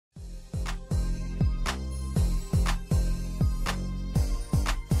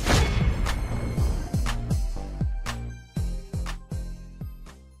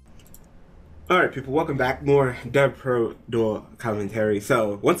Alright, people, welcome back. More Devpro Duel commentary.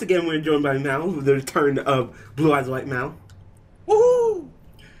 So, once again, we're joined by Maou, the return of Blue Eyes White Maou. Woohoo!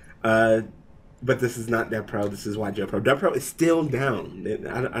 Uh, but this is not Devpro, this is White Devpro. Devpro is still down.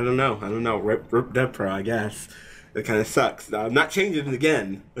 I don't know. Rip Devpro, I guess. It kind of sucks. I'm not changing it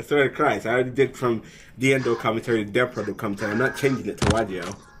again. I swear to Christ. I already did from the Endo commentary to Devpro commentary. I'm not changing it to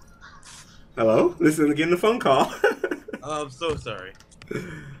YGO. Hello? This is again the phone call. I'm so sorry.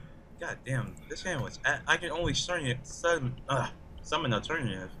 God damn, this hand was. I can only summon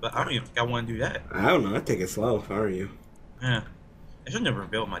alternative, but I don't even think I want to do that. I don't know. I take it slow. How are you? Yeah. I should never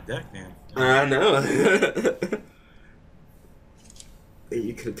build my deck, man. I know.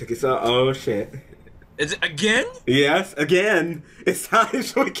 You could have took it slow. Oh, shit. Is it again? Yes, again. It's time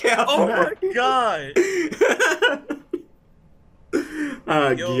for chaos. Oh my god!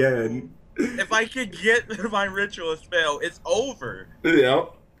 Again. If I could get my ritual spell, it's over.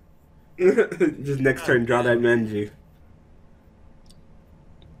 Yep. Just next turn, draw that Menji.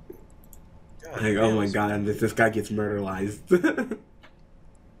 Like, oh my god, this guy gets murderized.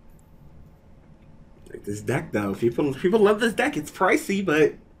 Like this deck, though, people love this deck. It's pricey,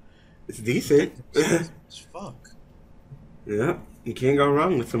 but it's decent. Fuck. Yeah, you can't go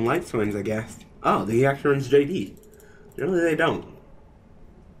wrong with some light swings, I guess. Oh, the actually runs JD. Generally, they don't.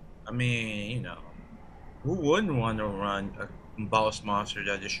 I mean, you know, who wouldn't want to run a boss monster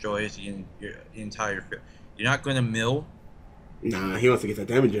that destroys your entire field? You're not going to mill? Nah, he wants to get the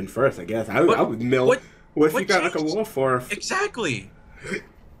damage in first, I guess. I would mill. What if you got like a wolf or... Exactly!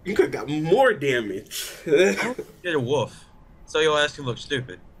 You could have got more damage. Get a wolf, so your ass can look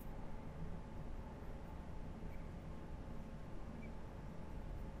stupid.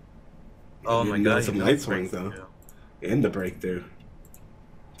 Oh my god. Some light swings, though. And the breakthrough.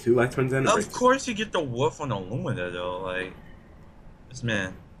 2 light swings and a breakthrough. Of course you get the wolf on Illumina, though. Like, this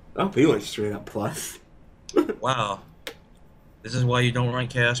man. Oh, he went straight up plus. Wow. This is why you don't run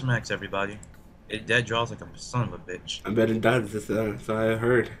Chaos Max, everybody. That draws like a son of a bitch. I bet it does. So I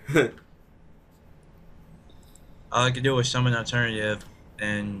heard. All I could do is summon alternative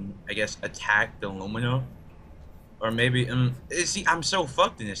and, I guess, attack the Illumina. Or maybe, see, I'm so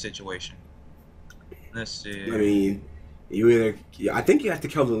fucked in this situation. Let's see. I mean, I think you have to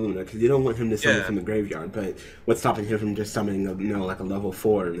kill the Luna because you don't want him to summon from the graveyard. But what's stopping him from just summoning, like a level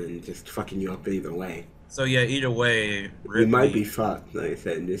 4 and then just fucking you up either way? So yeah, either way, you might be fucked. Like I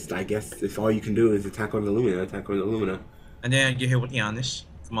said, I guess if all you can do is attack on the Lumina, attack on the Lumina. And then get hit with Giannis.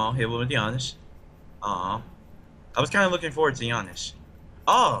 Come on, hit with Giannis. I was kind of looking forward to Giannis.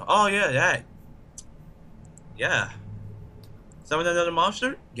 Oh yeah, that. Yeah. Summon another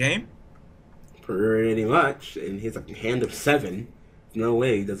monster? Game? Pretty much. And he's a hand of 7. No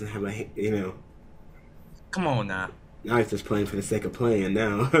way he doesn't have a, Come on now. Now he's just playing for the sake of playing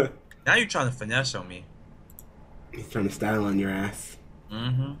now. Now you're trying to finesse on me. He's trying to style on your ass.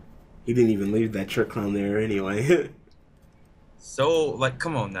 Mm-hmm. He didn't even leave that trick clown there anyway. So, like,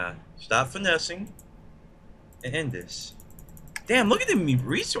 come on now. Stop finessing and end this. Damn, look at the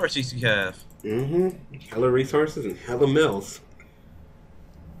resources you have. Mm-hmm. Hella resources and hella mills.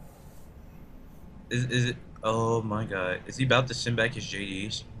 Is it? Oh my god. Is he about to send back his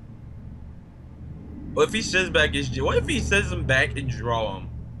JDs? What if he sends back his... What if he sends them back and draw them?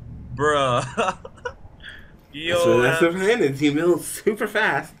 Bruh. Yo, that's what happens. He mills super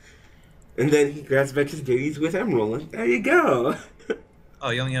fast. And then he grabs back his JDs with Emerald. There you go.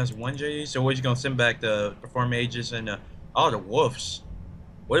 Oh, he only has 1 JD? So what, you gonna send back the Perform Ages and the wolves?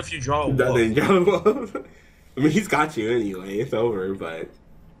 What if you draw a wolf? I mean, he's got you anyway. It's over, but...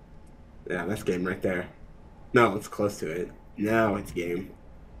 Yeah, that's game right there. No, it's close to it. Now it's game.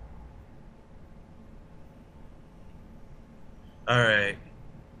 Alright.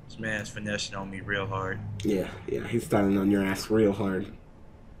 This man's finessing on me real hard. Yeah, he's starting on your ass real hard.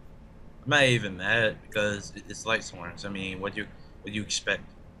 I'm not even mad because it's light swarms. I mean, what do you expect?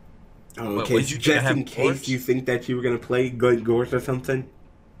 Oh, okay, just in case you think that you were gonna play good Gores or something?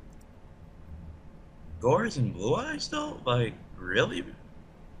 Gores and Blue Eyes though? Like, really?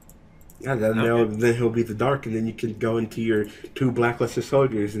 Yeah, then he'll be the dark, and then you can go into your 2 blacklisted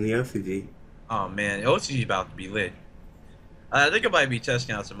soldiers in the LCG. Oh man, LCG about to be lit. I think I might be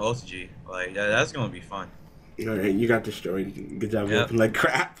testing out some OCG. Like, that's gonna be fun. Alright, you got destroyed. Good job, open like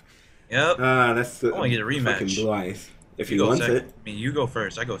crap. Yep. That's I want to get a rematch. Fucking Blue Eyes. If you he wants second. it. I mean, you go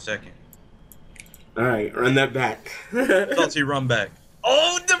first. I go second. Alright, run that back. Salty, run back.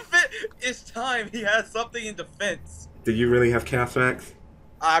 Oh, defense! It's time. He has something in defense. Did you really have Chaos Max?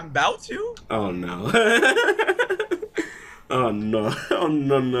 I'm about to. Oh no. Oh no. Oh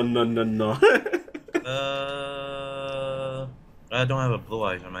no. I don't have a blue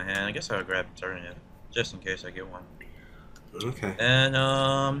eyes in my hand. I guess I'll grab alternative just in case I get one. Okay. And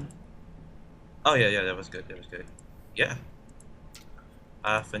oh yeah, that was good. That was good. Yeah.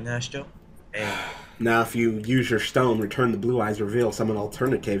 Finesse Joe. Hey. Now, if you use your stone, return the blue eyes, reveal summon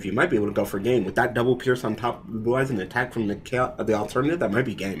alternative, you might be able to go for game. With that double pierce on top of the blue eyes and the attack from the alternative, that might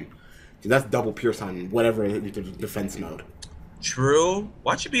be game. That's double pierce on whatever defense mode. True.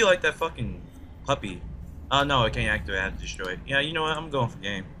 Why'd you be like that fucking puppy? Oh no, I can't activate. I have to destroy it. Yeah, you know what? I'm going for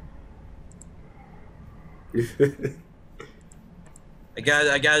game. I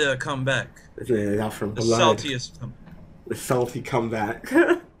gotta come back. Out from The blood. saltiest. The salty comeback.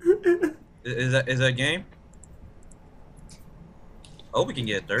 Is that game? Oh, we can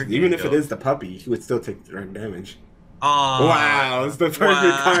get a third. Even if it is the puppy, he would still take direct damage. Oh, wow, it's the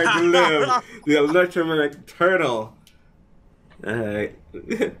perfect card to live. The electromagnetic turtle. Alright.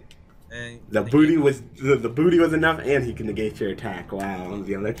 The booty was enough, and he can negate your attack. Wow,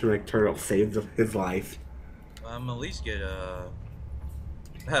 the electromagnetic turtle saved his life. I'm at least get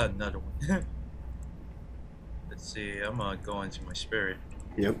another one. Let's see. I'm gonna go into my spirit.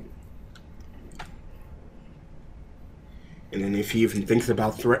 Yep. And then if he even thinks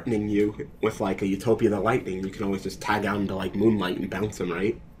about threatening you with like a Utopia the Lightning, you can always just tag out into like Moonlight and bounce him,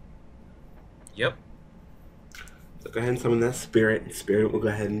 right? Yep. So go ahead and summon that spirit. Spirit will go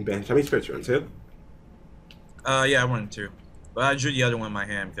ahead and bench. How many spirits are on two? Yeah, I wanted two. But I drew the other one in my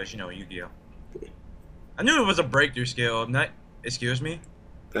hand because, you know, Yu-Gi-Oh! I knew it was a breakthrough skill. Not, excuse me?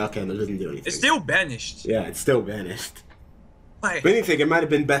 Okay, that doesn't do anything. It's still banished. Yeah, it's still banished. Like, If anything, it might have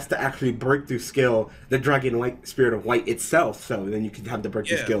been best to actually breakthrough skill the Dragon White Spirit of White itself, so then you could have the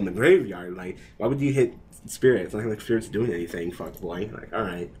breakthrough skill in the graveyard. Like, why would you hit Spirit? It's not like Spirit's doing anything, fuck boy. Like,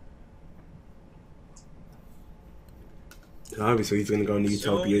 alright. So obviously he's gonna go into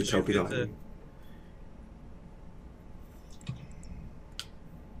Utopia, Utopia.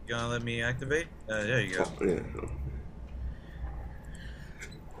 Gonna let me activate? There you go. Yeah.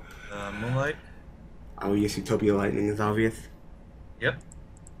 Moonlight. Oh yes, Utopia Lightning is obvious. Yep.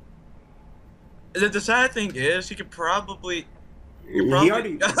 The sad thing is, he could probably... He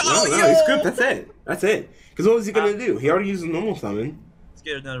already... no, he's good. That's it. That's it. Because what was he gonna do? He already used a normal summon. Let's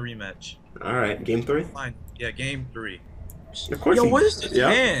get another rematch. Alright, game 3? Fine. Yeah, game 3. Of course what is this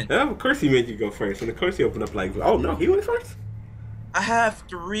hand? Yeah, of course he made you go first. And of course he opened up like... Oh, no, he went first? I have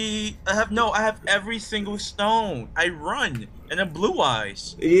every single stone. I run. And then blue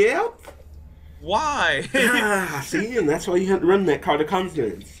eyes. Yep. Why? See, and that's why you had to run that card of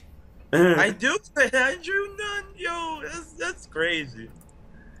confidence. I do. I drew none. Yo, that's crazy.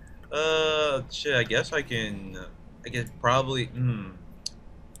 Shit. I guess I can. I guess probably.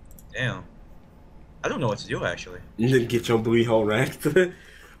 Damn. I don't know what to do actually. You didn't get your blue hole wrecked.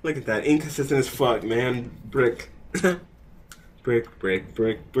 Look at that, inconsistent as fuck, man. Brick. brick.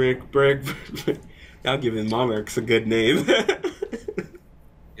 Y'all giving Monarchs a good name.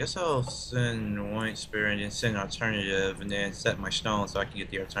 Guess I'll send White Spirit and send alternative and then set my stone so I can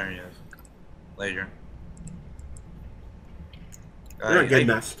get the alternative later. You're not getting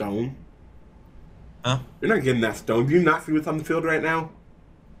that stone. Huh? You're not getting that stone. Do you not see what's on the field right now?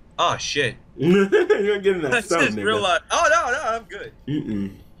 Oh shit. You're not getting that stone, just nigga. realized. Oh no, I'm good.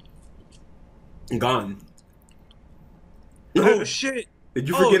 Gone. Oh shit. Did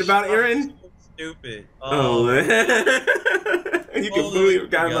you forget about Aaron? So stupid. Oh man. You completely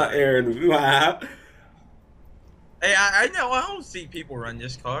forgot about Aaron. Wow. Hey, I know. I don't see people run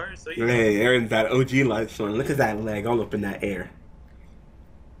this card. So hey, Aaron's that OG life one. Look at that leg all up in that air.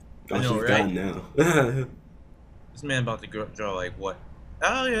 Oh, I know, she's gone now. This man about to draw like what?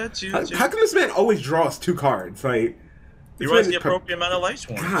 Oh yeah, two. How come this man always draws 2 cards? Like he runs the appropriate amount of light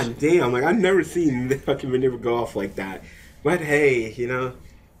swarms. God damn! Like I've never seen the fucking maneuver go off like that. But hey, you know,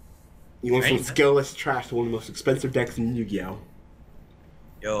 you want some skillless trash to one of the most expensive decks in Yu-Gi-Oh.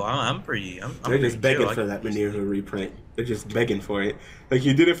 Yo, I'm pretty. They're just begging for that maneuver reprint. They're just begging for it. Like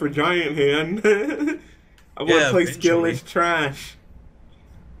you did it for Giant Hand. I want to play skillless trash.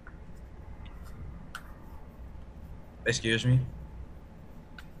 Excuse me.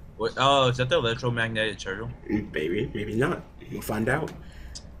 What? Oh, is that the electromagnetic turtle? Maybe not. We'll find out.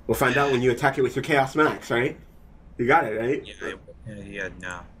 We'll find out when you attack it with your Chaos Max, right? You got it, right? Yeah,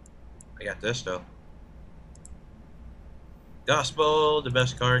 no. I got this though. Gospel, the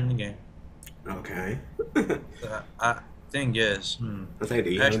best card in the game. Okay. Thing is, do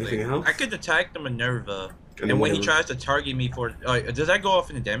you have anything else? I could attack the Minerva, and when he tries to target me for, does that go off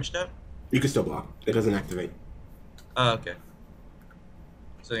in the damage step? You can still block. It doesn't activate. Oh, okay.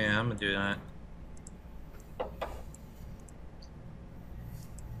 So yeah, I'm gonna do that.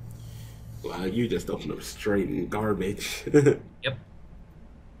 Wow, you just opened up straight in garbage. Yep.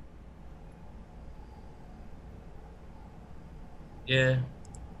 Yeah,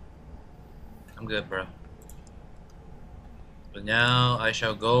 I'm good, bro. But now I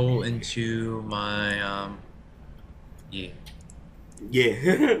shall go into my yeah, Yeah.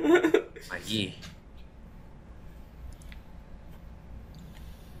 my yeah.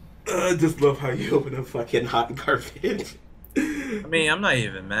 I just love how you open a fucking hot garbage. I mean, I'm not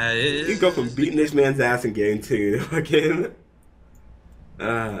even mad. You go from It's the beating this man's ass in game 2 to fucking.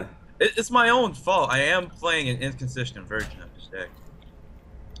 Uh, it's my own fault. I am playing an inconsistent version of this deck.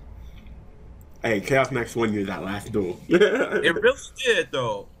 hey, Chaos Max won you that last duel. It really did,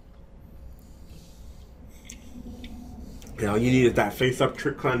 though. You know, you needed that face-up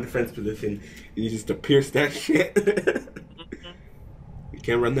trick climb defense position. You just to pierce that shit. Mhm. You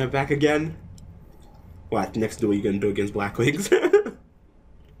can't run that back again. What next duel you gonna do against Blackwigs? Be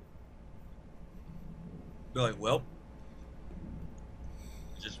like, well,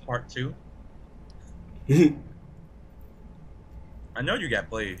 just part 2. I know you got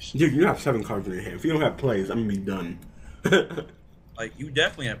plays. Dude, you have 7 cards in your hand. If you don't have plays, I'm gonna be done. Like, you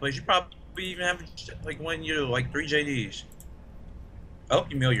definitely have plays. You probably even have like one you like 3 JDs. I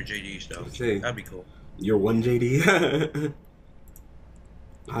hope you mail your JDs though. See. That'd be cool. You're 1 JD.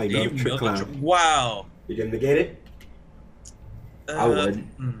 Hi, You go. Trick clown. wow. You gonna negate it? I would.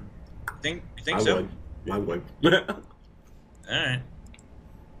 You think I so? would. I would. Alright.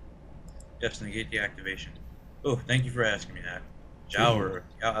 Just negate the activation. Oh, thank you for asking me that. Jower.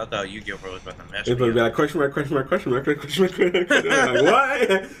 I thought Yu-Gi-Oh! Bro was about to mess It's me like up. that question mark, question mark, question mark, question mark, question mark. Like,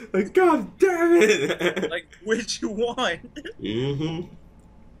 what? Like, god damn it. Like, which one? Mm-hmm.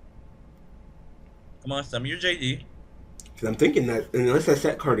 Come on, some of your JD. Because I'm thinking that unless that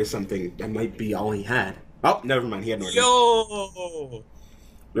set card is something, that might be all he had. Oh, never mind. He had Norton. Yo!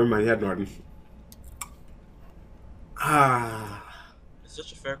 Never mind. He had Norton. Ah. It's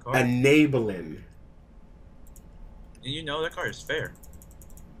such a fair card. Enabling. And you know that card is fair.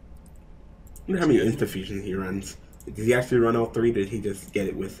 I wonder how many Insta-fusions he runs. Did he actually run all 3? Did he just get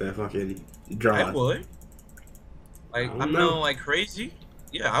it with the fucking draw? I would. Like, I don't I'm know. not like crazy.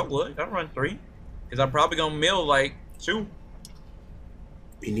 Yeah, I would. I'd run 3. Because I'm probably going to mill like 2.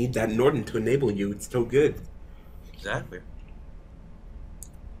 You need that Norton to enable you. It's so good. Exactly.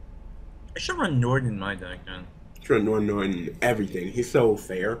 I should run Norton in my deck then. Sure, Norton everything. He's so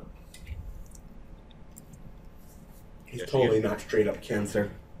fair. He's Yes, totally he is. not straight up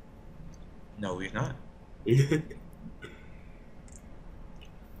cancer. No, he's not.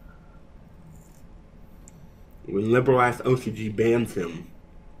 When liberal ass OCG bans him,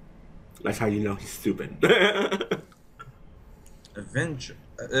 that's how you know he's stupid. Eventually.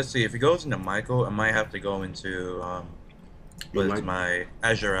 Let's see. If he goes into Michael, I might have to go into what's my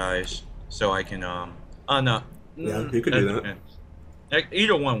Azure Eyes, so I can Oh no. Yeah, you could do that. Like,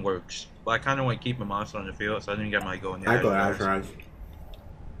 either one works, but I kind of want to keep a monster on the field, so I think I might go in the I go Azure Azure Eyes. Eyes.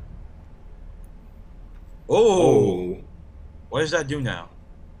 Oh. What does that do now?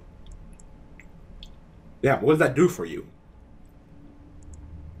 Yeah, what does that do for you?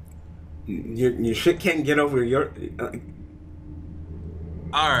 Your shit can't get over your.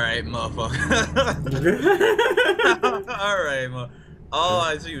 Alright, motherfucker. Alright, motherfucker. Oh,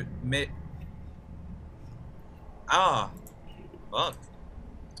 I see. Fuck.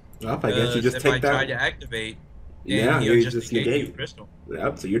 Well, I guess you just if take I that. try to activate, then Yeah, he'll you just just negate negate. the crystal.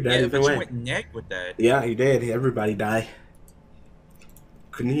 Yep, so you're dead Yeah, either but you way. went neck with that. Yeah, he did. Everybody die.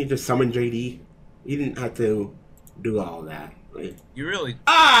 Couldn't he just summon JD? He didn't have to do all that. Right? You really.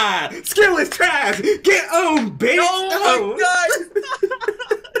 Skill is trash! Get owned, bitch! Oh my god!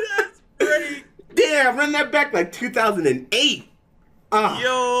 That's great! Damn, run that back like 2008.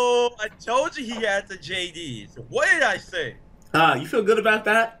 Yo, I told you he had the JDs. What did I say? You feel good about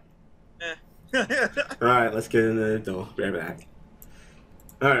that? Eh. Alright, let's get into the door. Right back.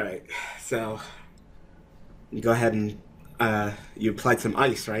 Alright, so you go ahead and you applied some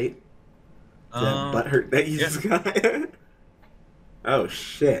ice, right? That butt hurt that you just got. Oh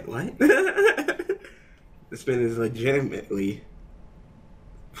shit, what? This man is legitimately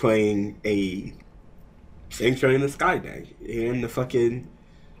playing a Sanctuary in the Sky deck. And the fucking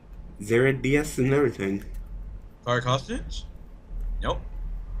Zerid DS and everything. Card costumes? Nope.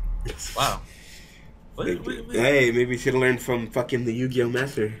 Wow. What? Hey, maybe we should have learned from fucking the Yu-Gi-Oh!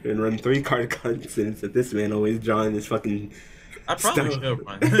 Master and run 3 card constants that this man always drawing his fucking I probably stuff. should have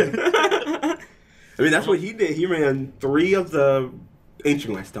run. I mean, that's what he did. He ran 3 of the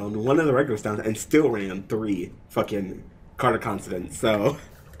Ancient White Stone, 1 of the regular stones, and still ran 3 fucking card constants. So,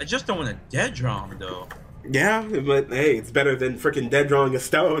 I just don't want to dead draw him though. yeah, but hey, it's better than freaking dead drawing a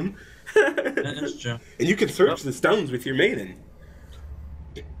stone. That's true. And you can search the stones with your maiden.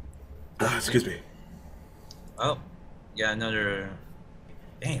 Excuse me. Well, Yeah, another.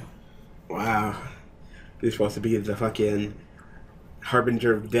 Damn. Wow. You're supposed to be the fucking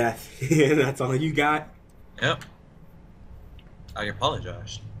harbinger of death, and that's all you got. Yep. I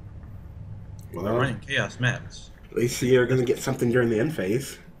apologize. We're Well, running chaos maps. at least you're gonna get something during the end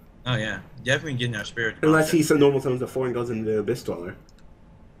phase. Oh yeah, definitely getting our spirit. Unless he's a normal summons before and goes into the Abyss Dweller.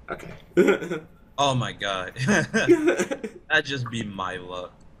 Okay. Oh my god. That'd just be my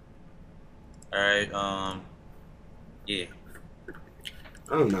luck. Alright, yeah.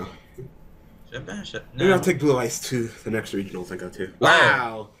 I don't know. Maybe No. I'll take Blue Ice to the next regionals I go to.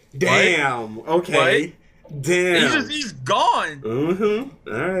 Wow. Damn. What? Okay. What? Damn. He's gone.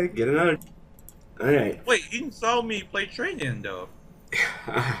 Alright, get another. Alright. Wait, he didn't saw me play training though.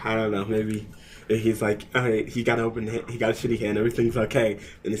 I don't know. Maybe he's like, alright, he got open. He got a shitty hand. Everything's okay.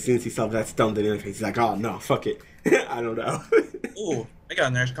 And as soon as he saw that stone in his face, he's like, oh no, fuck it. I don't know. Ooh, I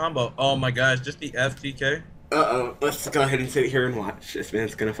got a nice combo. Oh my gosh, just the FTK. Uh-oh. Let's go ahead and sit here and watch. This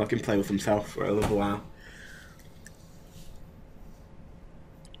man's gonna fucking play with himself for a little while.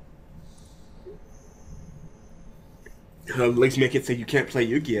 At least make it so you can't play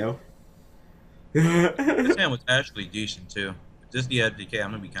Yu-Gi-Oh. This hand was actually decent too. Just the FTK,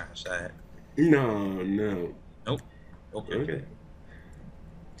 I'm gonna be kind of sad. No. Nope. Okay.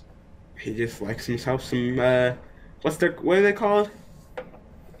 He just likes himself some, what are they called?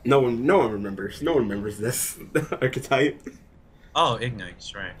 No one remembers. No one remembers this archetype. Oh,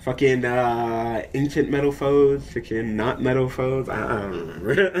 Ignites, right. Fucking, ancient metal foes, fucking not metal foes. I don't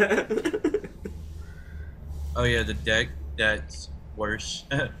remember. Oh yeah, the deck that's worse.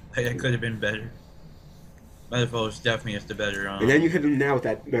 That could have been better. Metaphors definitely is the better. And then you hit him now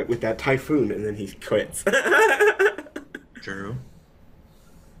with that typhoon, and then he quits. True.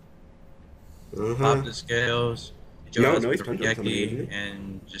 Pop the scales. No, he's punching Yeki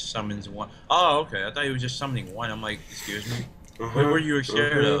and just summons one. Oh, okay. I thought he was just summoning one. I'm like, excuse me. What were you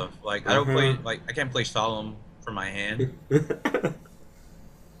scared of? Like, I don't play. Like, I can't play Solemn for my hand.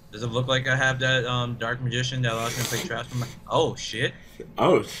 Does it look like I have that Dark Magician that allows me to play trash for my? Oh shit.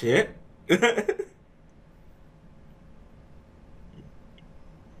 Oh shit.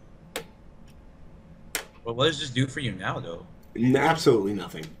 Well, what does this do for you now, though? Absolutely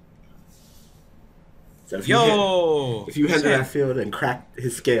nothing. So if you head to that field and crack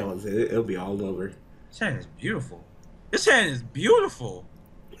his scales, it'll be all over. This hand is beautiful. This hand is beautiful.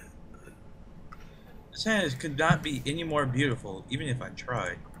 This hand could not be any more beautiful, even if I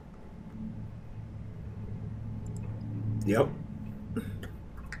tried. Yep.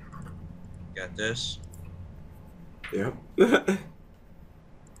 Got this. Yep. I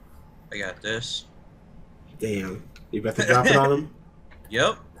got this. Damn. You about to drop it on him?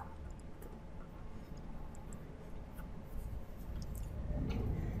 Yep.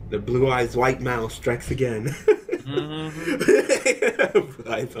 The blue eyes white mouse strikes again. Mm-hmm.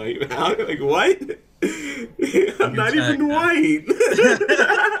 Blue eyes white mouse? Like, what? I'm not even white.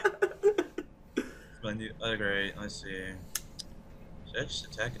 Great. Let's see. Should I just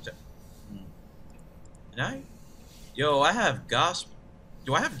attack? Can I? Yo, I have gospel.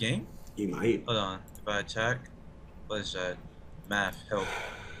 Do I have game? You might. Hold on. If I attack, what is that? Math help.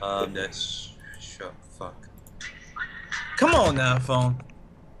 That's fuck. Come on now, phone.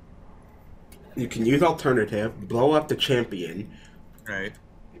 You can use alternative, blow up the champion, Right.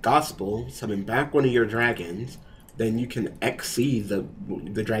 gospel, summon back one of your dragons, then you can XC the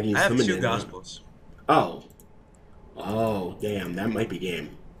dragon you I have summoned 2 in. gospels. Oh, damn, that might be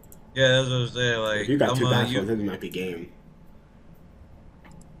game. Yeah, that's what I was saying. Like, If you got 2 gospels, then it might be game.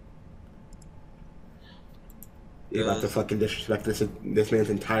 You're about to fucking disrespect this man's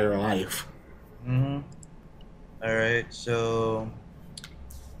entire life. Alright, so...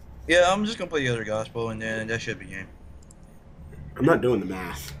 Yeah, I'm just gonna play the other gospel, and then that should be game. I'm not doing the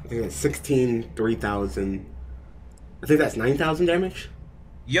math. I think that's 16, 3,000. I think that's 9,000 damage.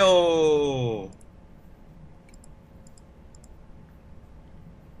 Yo!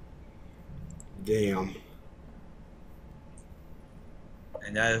 Damn.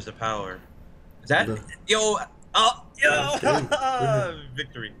 And that is the power. Is that... Yo!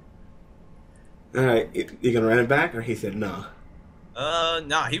 Victory. Alright, you gonna run it back? Or he said no?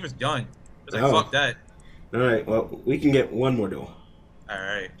 Nah, he was done. He was like, fuck that. Alright, well, we can get one more duel.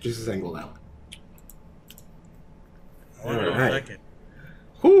 Alright. Just a single now. Alright.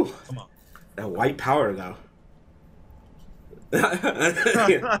 Whew. Come on. That white power, though.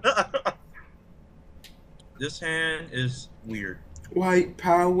 This hand is weird. White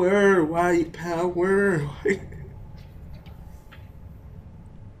power, white power.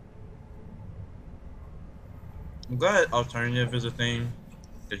 I'm glad alternative is a thing,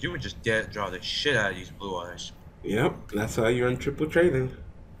 because you would just draw the shit out of these blue eyes. Yep, that's why you're on triple trading.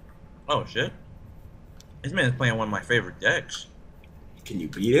 Oh shit! This man is playing one of my favorite decks. Can you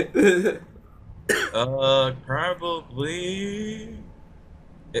beat it? Probably.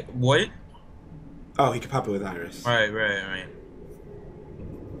 What? Oh, he could pop it with Iris. Right.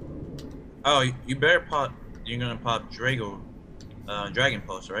 Oh, you better pop. You're gonna pop Dragon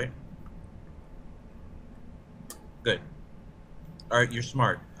Pulse, right? Good. All right, you're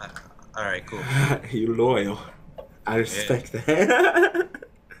smart. All right, cool. You loyal. I Yeah, respect that.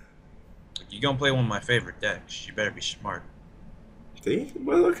 you're gonna play one of my favorite decks. You better be smart. See?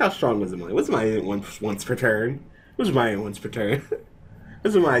 Well, look how strong was mine. What's my once per turn? What's my once per turn?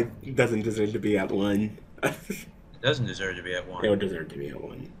 This my doesn't deserve to be at one. It doesn't deserve to be at It would one. deserve to be at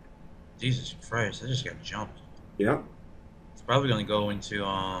one. Jesus Christ, I just got jumped. Yep. It's probably gonna go into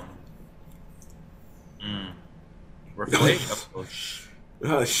mm, Reflation. Oh,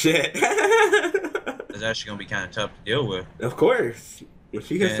 Oh shit. it's actually gonna be kind of tough to deal with. Of course. When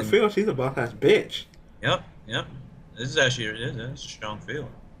she gets the And field, she's a boss ass bitch. yep. This is actually a strong field.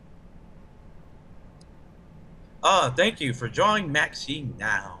 Thank you for joining Maxine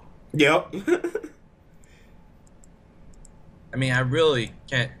now. Yep. I mean, I really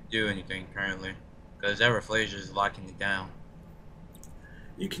can't do anything currently because that Reflation is locking it down.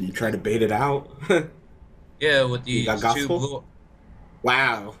 You can try to bait it out. Yeah, with You got these two gospel? blue.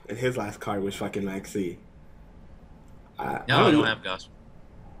 Wow. And his last card was fucking Maxi. I No, I don't don't know. have gospel.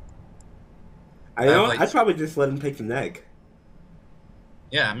 I I have know. like, I'd probably just let him take the neg.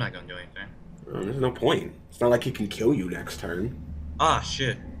 yeah, I'm not gonna do anything. There's no point. It's not like he can kill you next turn. Ah,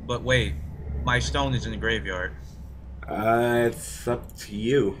 shit. But wait, my stone is in the graveyard. It's up to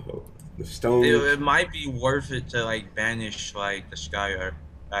you. The stone. It might be worth it to like banish like the Sky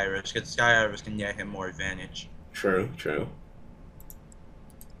Iris, because Sky Iris can get him more advantage. True, true.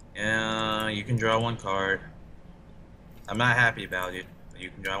 Yeah, you can draw one card. I'm not happy about it, but you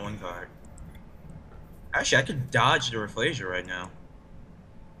can draw one card. Actually, I could dodge the Reflasia right now.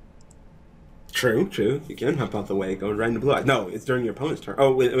 True, true. You can hop out the way. Go right in the blue eye. No, it's during your opponent's turn.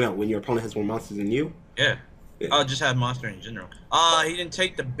 Oh, wait, no, when your opponent has more monsters than you. Yeah. Yeah. I'll just have monster in general. He didn't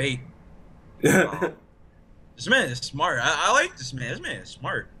take the bait. This man is smart. I like this man. This man is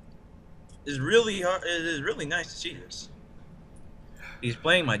smart. It's really hard. It is really nice to see this. He's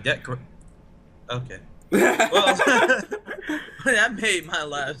playing my deck. Okay. Well, that made my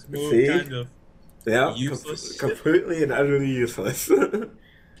last move See? kind of Yeah, useless. completely and utterly useless.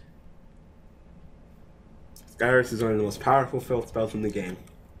 Skyrus is one of the most powerful field spells in the game.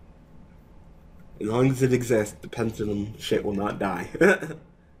 As long as it exists, the pendulum shit will not die.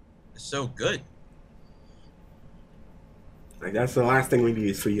 It's so good. Like, that's the last thing we need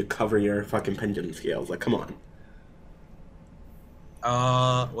is for you to cover your fucking pendulum scales. Like, come on.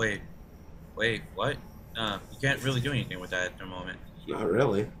 Wait, what? You can't really do anything with that at the moment. Not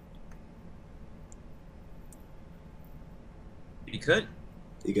really. You could.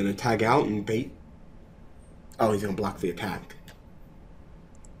 You gonna tag out and bait? Oh, he's gonna block the attack.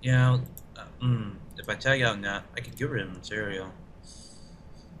 Yeah. If I tag out now, I could get rid of material.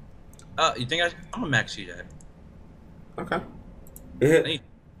 You think I'm gonna maxi that? Okay.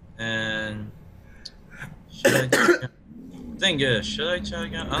 And should I tag out? Thing is, should I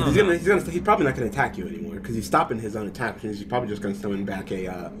tag out? I don't know. He's probably not gonna attack you anymore because he's stopping his own attack, which means he's probably just gonna summon back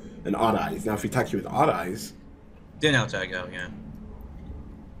an Odd Eyes. Now, if he attacks you with Odd Eyes, Then I'll tag out, yeah.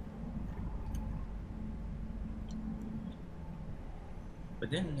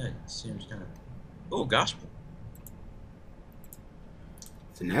 But then that seems kind of. Oh, gospel.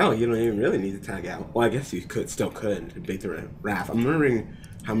 so now you don't even really need to tag out. Well, I guess you still could bait the Wrath. I'm wondering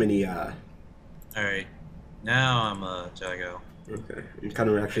how many. Alright. Now I'm tag out. Okay, I'm kind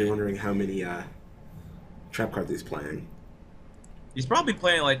of actually wondering how many trap cards he's playing. He's probably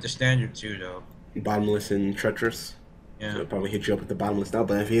playing like the standard too, though. Bottomless and treacherous. Yeah. So he'll probably hit you up with the bottomless now.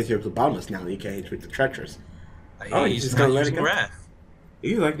 But if he hits you up with the bottomless now, you can't hit you with the treacherous. Oh, he's just not gonna let it using go? Wrath.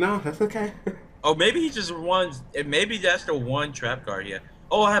 He's like, no, that's okay. Oh, maybe he just wants. Maybe that's the one trap card he had.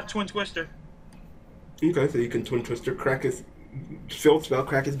 Oh, I have Twin Twister. Okay, so you can Twin Twister, crack his field spell,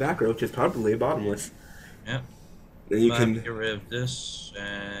 crack his back row, which is probably bottomless. Yep. Then you But can get rid of this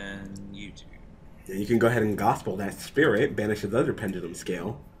and you two. then you can go ahead and gospel that spirit, banish his other pendulum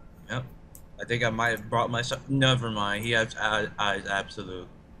scale. Yep. I think I might have brought myself. Never mind. He has eyes absolute.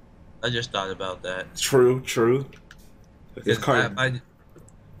 I just thought about that. True, true. If this 'Cause card,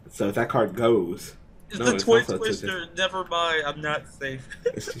 so if that card goes, it's no, the it's Twin also Twister. Never mind. I'm not safe.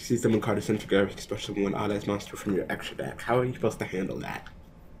 if you see someone card Disintegrate, especially one odd-eyes monster from your extra deck, how are you supposed to handle that?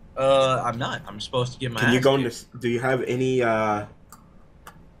 I'm not. I'm supposed to get my. Can you ass go kicked. into? Do you have any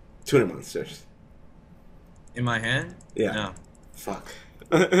tuner monsters? Uh, In my hand? Yeah. No. Fuck.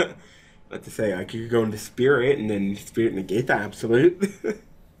 What to say? Like you could go into spirit and then spirit negate the absolute.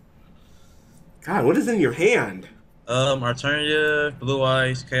 God, what is in your hand? Alternative, Blue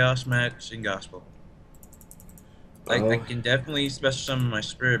Eyes, Chaos Max, and Gospel. I Oh, can definitely special summon my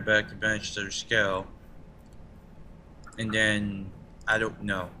spirit back to banish their scale. And then, I don't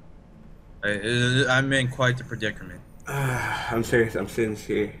know. I'm in quite the predicament. I'm serious. I'm sitting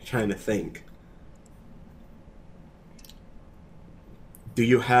here trying to think. Do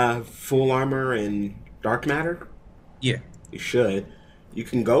you have full armor and dark matter? Yeah. You should. You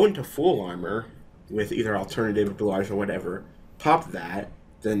can go into full armor with either alternative blue eyes or whatever. Pop that,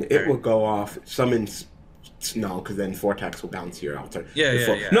 then it will Alright. go off. Summon. No, because then Vortex will bounce your alter. Yeah, your yeah,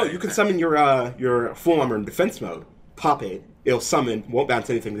 full, yeah. no, you can summon your full armor in defense mode. Pop it. It'll summon. Won't bounce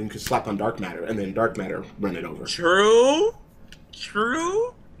anything. Then you can slap on dark matter, and then dark matter run it over. True.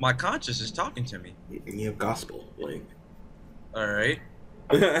 True. My conscience is talking to me. And you have gospel. Like. Alright.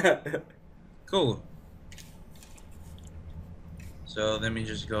 Cool. So let me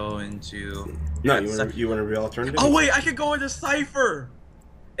just go into. No, you want to be alternative? Oh wait, I could go into Cipher.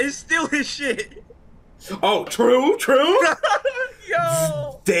 It's still his shit. Oh, true.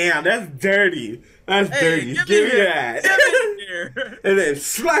 Yo. Damn, that's dirty. That's dirty. Give me that. Give me here. And then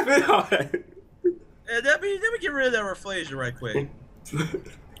slap it on. Let me get rid of that reflection right quick.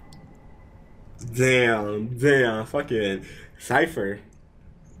 Damn, fucking Cypher.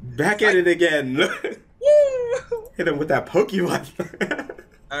 Back at it again. Woo! Hit him with that Pokemon.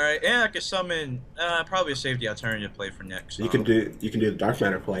 Alright, and I can summon probably save the alternative play for next. So. You can do the Dark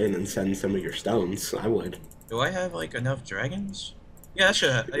Matter play and then send some of your stones. I would. Do I have like enough dragons? Yeah, I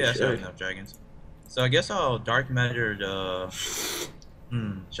should have enough dragons. So I guess I'll Dark Matter the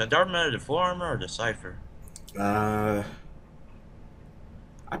should I Dark Matter the full armor or the Cipher? I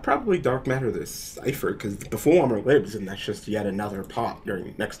probably Dark Matter this Cipher because the full armor lives and that's just yet another pop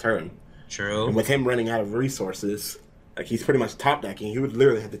during next turn. True. And with him running out of resources, like he's pretty much top decking. He would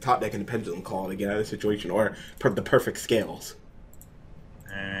literally have to top deck in the Pendulum Call to get out of the situation, or the perfect scales.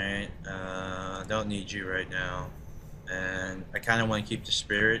 Alright, don't need you right now. And I kind of want to keep the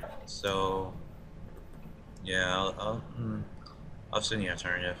spirit, so yeah, I'll send the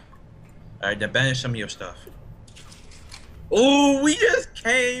alternative. Alright, then banish some of your stuff. Oh, we just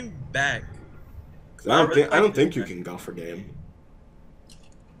came back. I don't think you can go for game.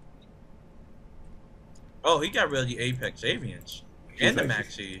 Oh, he got rid of the Apex Avians and the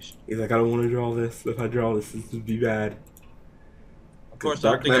Maxis. He's like, I don't want to draw this. If I draw this would be bad. Of course,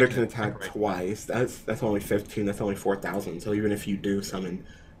 Dark Matter can attack twice. That's only 15. That's only 4,000. So even if you do summon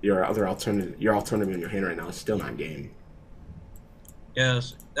your alternative in your hand right now, it's still not game.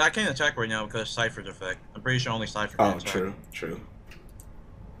 Yes, I can't attack right now because Cypher's effect. I'm pretty sure only Cypher can attack. True.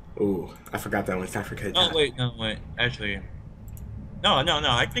 Ooh, I forgot that only Cypher can attack. No, wait. Actually, no.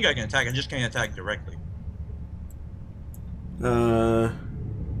 I think I can attack. I just can't attack directly. It's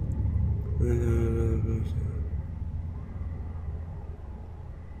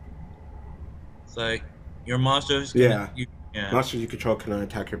like your monsters. Monsters you control cannot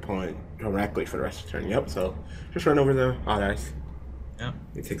attack your opponent directly for the rest of the turn. Yep. So just run over the odd eyes. Yep.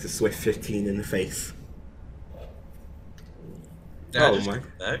 He takes a swift 15 in the face.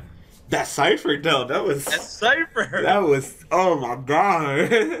 That Cypher though. That's Cypher. That was. Oh my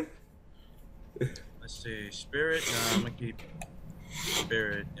god. Let's see. Spirit. No, I'm gonna keep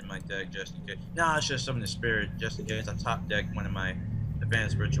Spirit in my deck just in case. Nah, I should have summoned the Spirit just in case I top deck one of my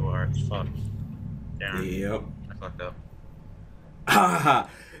advanced ritual arts. Fuck. Damn. Yep. I fucked up. Ah,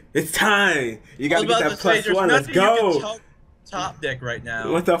 it's time. You gotta get that +1. Let's go. Top deck right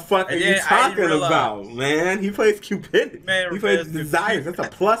now. What the fuck are you talking about, man? He plays Cupid. He plays Desires. That's a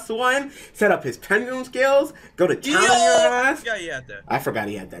 +1. Set up his pendulum scales. Go to town on your ass. Yeah, he had that. I forgot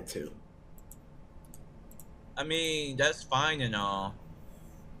he had that too. I mean, that's fine and all.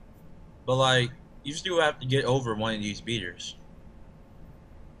 But like, you still have to get over one of these beaters.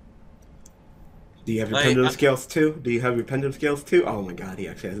 Do you have your pendulum scales too? Oh my god, he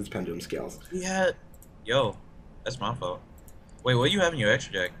actually has his pendulum scales. Yeah. Yo, that's my fault. Wait, what do you have in your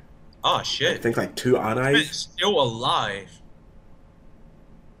extra deck? Oh shit. I think like 2 odd eyes. It's still alive.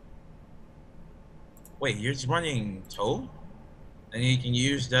 Wait, you're just running Toad? And you can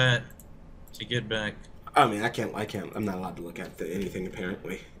use that to get back. I mean, I can't. I'm not allowed to look at anything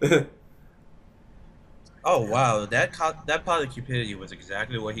apparently. Oh wow, that pot of cupidity was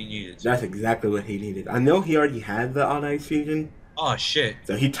exactly what he needed. That's exactly what he needed. I know he already had the odd eyes fusion. Oh shit.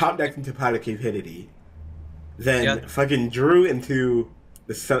 So he top decked into pot of cupidity. Then fucking drew into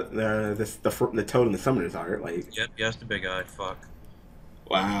the Toad and the Summoner's Art. Like. Yep, yes, the big eye. Fuck.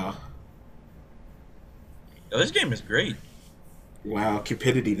 Wow. Yo, this game is great. Wow,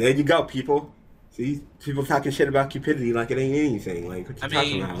 cupidity. There you go, people. See, people talking shit about cupidity like it ain't anything. Like, what you I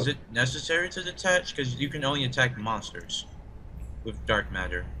talking mean, is about? it necessary to detach? Because you can only attack monsters with dark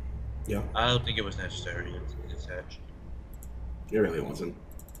matter. Yeah, I don't think it was necessary to detach. it really wasn't.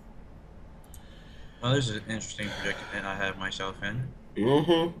 Well, this is an interesting predicament I have myself in.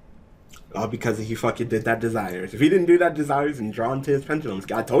 Mm-hmm. All because he fucking did that desires. If he didn't do that desires and draw into his pendulum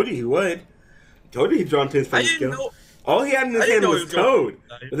skill, I told you he would. I told you he'd draw into his I pendulum didn't skill. know. All he had in I his didn't hand know he was was going.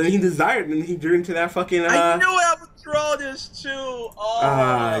 Toad. But then he desired and he drew into that fucking I knew I would draw this too.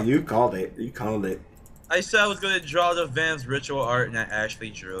 Oh. you called it. You called it. I said I was going to draw the Van's ritual art, and I actually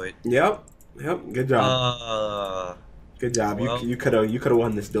drew it. Yep. Yep. Good job. Good job. Well, You could have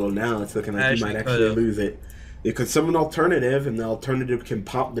won this duel now. It's looking like you might actually could've. lose it. You could summon alternative, and the alternative can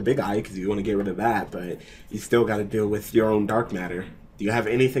pop the big eye because you want to get rid of that, but you still got to deal with your own dark matter. Do you have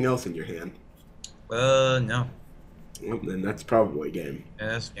anything else in your hand? No. Well, then that's probably a game. Yeah,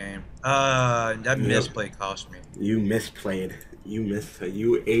 that's game. That misplay cost me. You misplayed.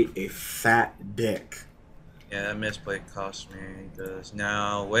 You ate a fat dick. Yeah, that misplay cost me. Because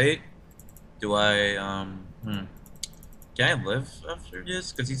now, wait. Do I, can I live after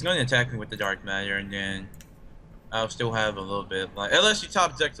this? Because he's going to attack me with the dark matter, and then I'll still have a little bit, like, unless you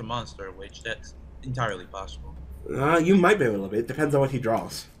top deck a monster, which that's entirely possible. You might be able to. It depends on what he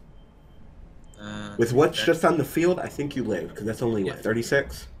draws. With what's just on the field, I think you live, because that's only, what,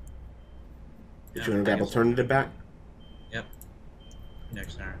 36? Did you want to grab alternative back? Yep.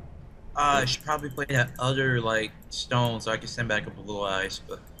 Next turn. I should probably play that other, like, stone so I can send back a blue eyes,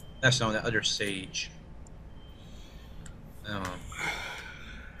 but that's not that other sage. If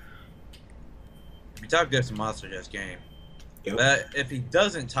he top decks a monster, that's game. Yep. But if he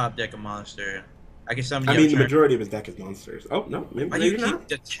doesn't top deck a monster, I can summon. I mean, the majority of his deck is monsters. Oh no, maybe Why do you not.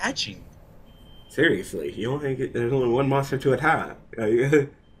 keep detaching? Seriously, there's only one monster to attack.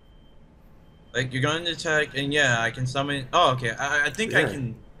 Like you're going to attack, and yeah, I can summon. Oh, okay. I think I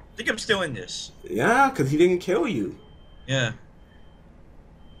can. I think I'm still in this. Yeah, because he didn't kill you. Yeah.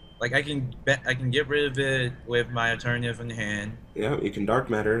 Like I can get rid of it with my alternative in the hand. Yeah, you can dark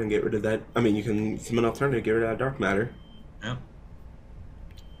matter and get rid of that. I mean, you can summon alternative, get rid of that dark matter. Yeah.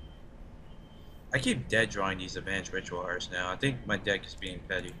 I keep dead drawing these advanced ritual arts now. I think my deck is being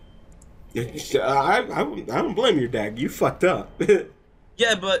petty. I don't blame your deck. You fucked up.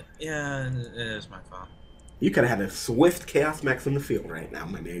 Yeah, but yeah, it is my fault. You could have had a swift Chaos Max on the field right now,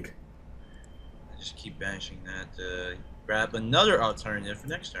 my nigga. I just keep banishing that to grab another alternative for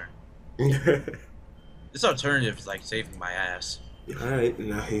next turn. This alternative is like saving my ass. Alright,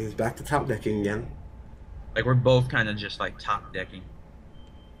 now he's back to top decking again. Like we're both kind of just like top decking.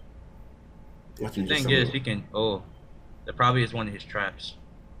 The thing is, he can. Oh, that probably is one of his traps.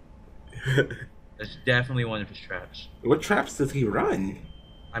 That's definitely one of his traps. What traps does he run?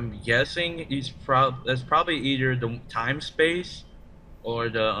 I'm guessing that's probably either the time space or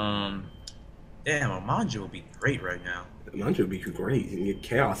the Damn, a Manju would be great right now. Manju would be great. You can get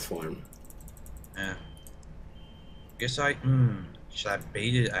Chaos Form. Yeah. Guess should I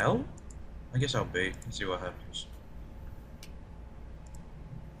bait it out? I guess I'll bait and see what happens.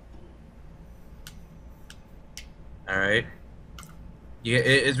 Alright. Yeah,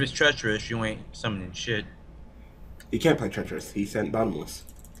 if it's treacherous, you ain't summoning shit. He can't play treacherous. He sent bottomless.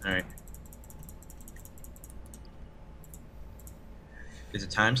 Alright. Is it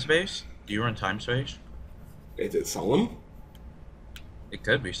time space? Do you run time space? Is it solemn? It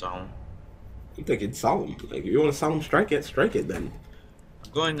could be solemn. I think it's solemn. Like, if you want to solemn strike it then.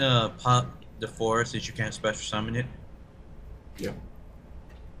 I'm going to pop the forest that you can't special summon it. Yeah.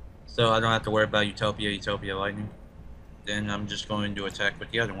 So I don't have to worry about Utopia Lightning. Then I'm just going to attack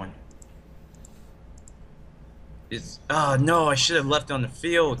with the other one. Oh no, I should have left on the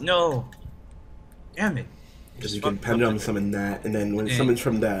field. No. Damn it. Because you can pendulum summon that, and then when it summons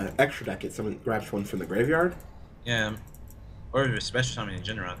from the extra deck, it grabs one from the graveyard. Yeah. Or if it's special summon in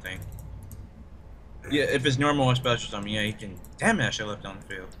general, I think. Yeah, if it's normal or special summon, yeah, he can. Damn it, I should have left on the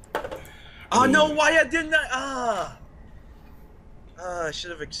field. Oh no, why I didn't? I should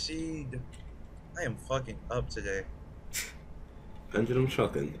have exceeded. I am fucking up today. Pendulum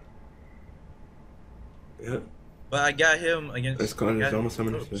shocking. Yeah. But I got him against. This card is almost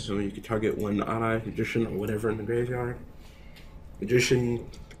summoned, so you can target one odd-eye, magician, or whatever in the graveyard. Magician.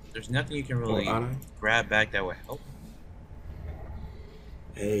 There's nothing you can really grab back that would help.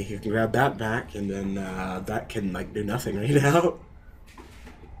 Hey, you can grab that back, and then that can like do nothing right now.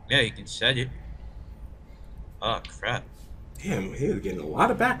 Yeah, you can set it. Oh crap! Damn, he was getting a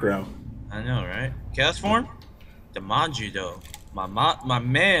lot of back row. I know, right? Chaos form? The Manju though, my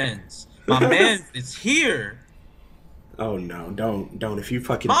man's. My man is here. Oh no, don't. If you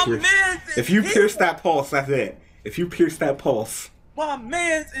fucking My pierce, man is if you here. pierce that pulse, that's it. If you pierce that pulse, My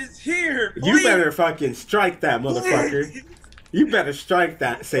man is here. Please. you better fucking strike that motherfucker. Please. You better strike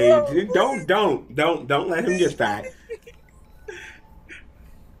that Sage. Don't let him get that.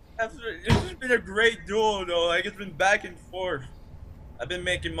 It's just been a great duel though. Like it's been back and forth. I've been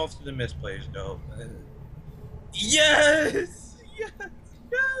making most of the misplays though. Yes, yes,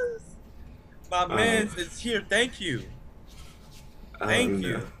 yes. My man is here. Thank you. Thank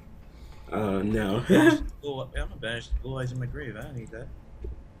you. Oh no. I'm gonna banish the blue eyes in my grave. I don't need that.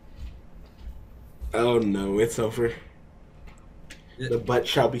 Oh no, it's over. The butt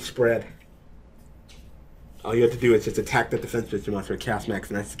shall be spread. All you have to do is just attack the defense system after Chaos Max,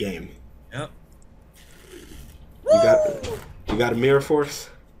 and that's the game. Yep. You got a mirror force.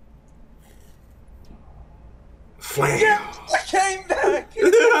 Flam. Yeah, I came back.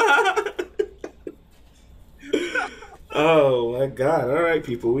 Oh my god! All right,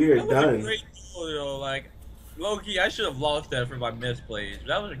 people, we are That was done. a great duel, though. Like, low-key, I should have lost that for my misplays. But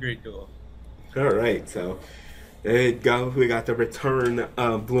that was a great duel. All right, so there you go. We got the return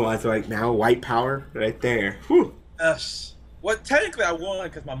of Blue Eyes right now. White power right there. Whew. Yes. Well, technically, I won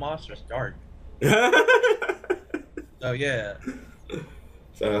because my monster's dark. So yeah.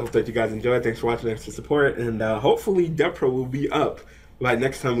 So I hope that you guys enjoyed. Thanks for watching. Thanks for support, and hopefully Devpro will be up by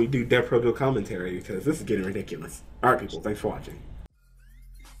next time we do Devpro Duel commentary because this is getting ridiculous. All right, people. Thanks for watching.